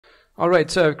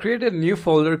Alright, so I've created a new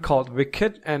folder called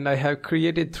Wicket, and I have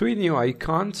created 3 new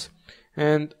icons,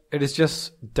 and it is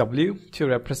just W to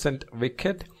represent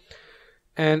Wicket.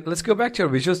 And let's go back to our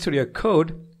Visual Studio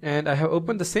Code, and I have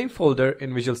opened the same folder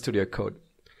in Visual Studio Code.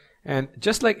 And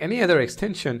just like any other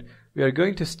extension, we are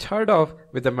going to start off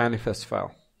with the manifest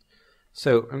file.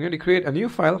 So I'm going to create a new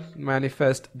file,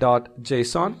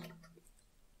 manifest.json.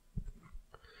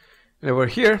 And over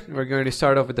here, we're going to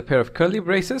start off with a pair of curly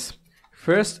braces.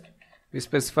 First, we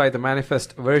specify the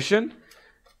manifest version.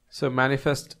 So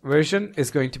manifest version is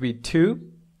going to be 2.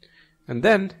 And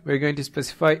then we're going to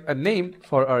specify a name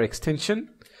for our extension.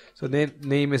 So the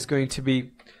name is going to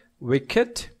be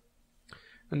Wicket.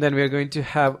 And then we're going to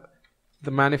have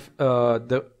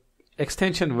the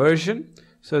extension version.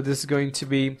 So this is going to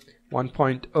be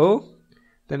 1.0.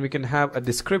 Then we can have a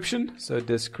description. So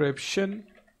description.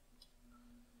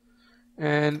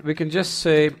 And we can just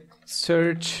say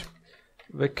search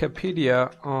Wikipedia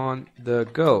on the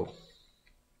go.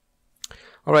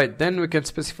 Alright, then we can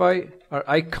specify our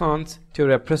icons to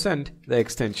represent the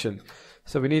extension.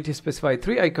 So we need to specify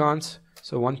 3 icons.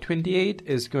 So 128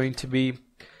 is going to be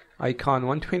icon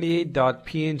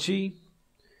 128.png,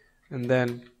 and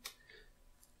then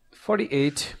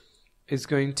 48 is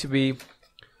going to be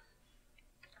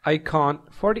icon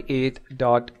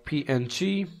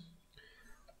 48.png,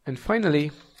 and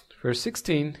finally for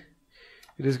 16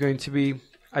 it is going to be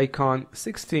icon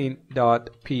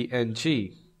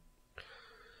 16.png.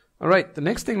 Alright, the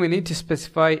next thing we need to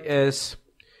specify is,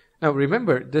 now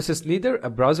remember, this is neither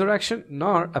a browser action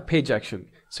nor a page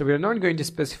action, so we are not going to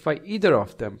specify either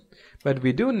of them, but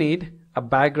we do need a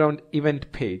background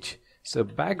event page. So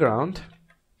background,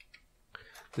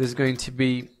 this is going to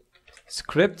be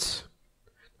scripts.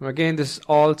 Now again, this is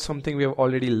all something we have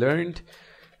already learned.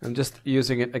 I'm just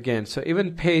using it again. So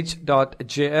event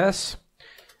page.js,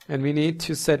 and we need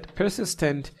to set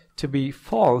persistent to be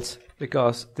false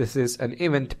because this is an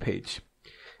event page.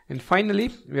 And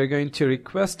finally, we are going to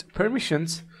request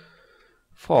permissions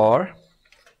for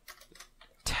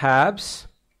tabs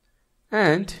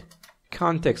and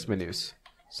context menus.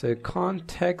 So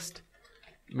context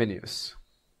menus.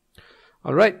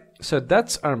 Alright, so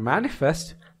that's our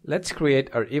manifest. Let's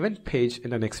create our event page in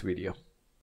the next video.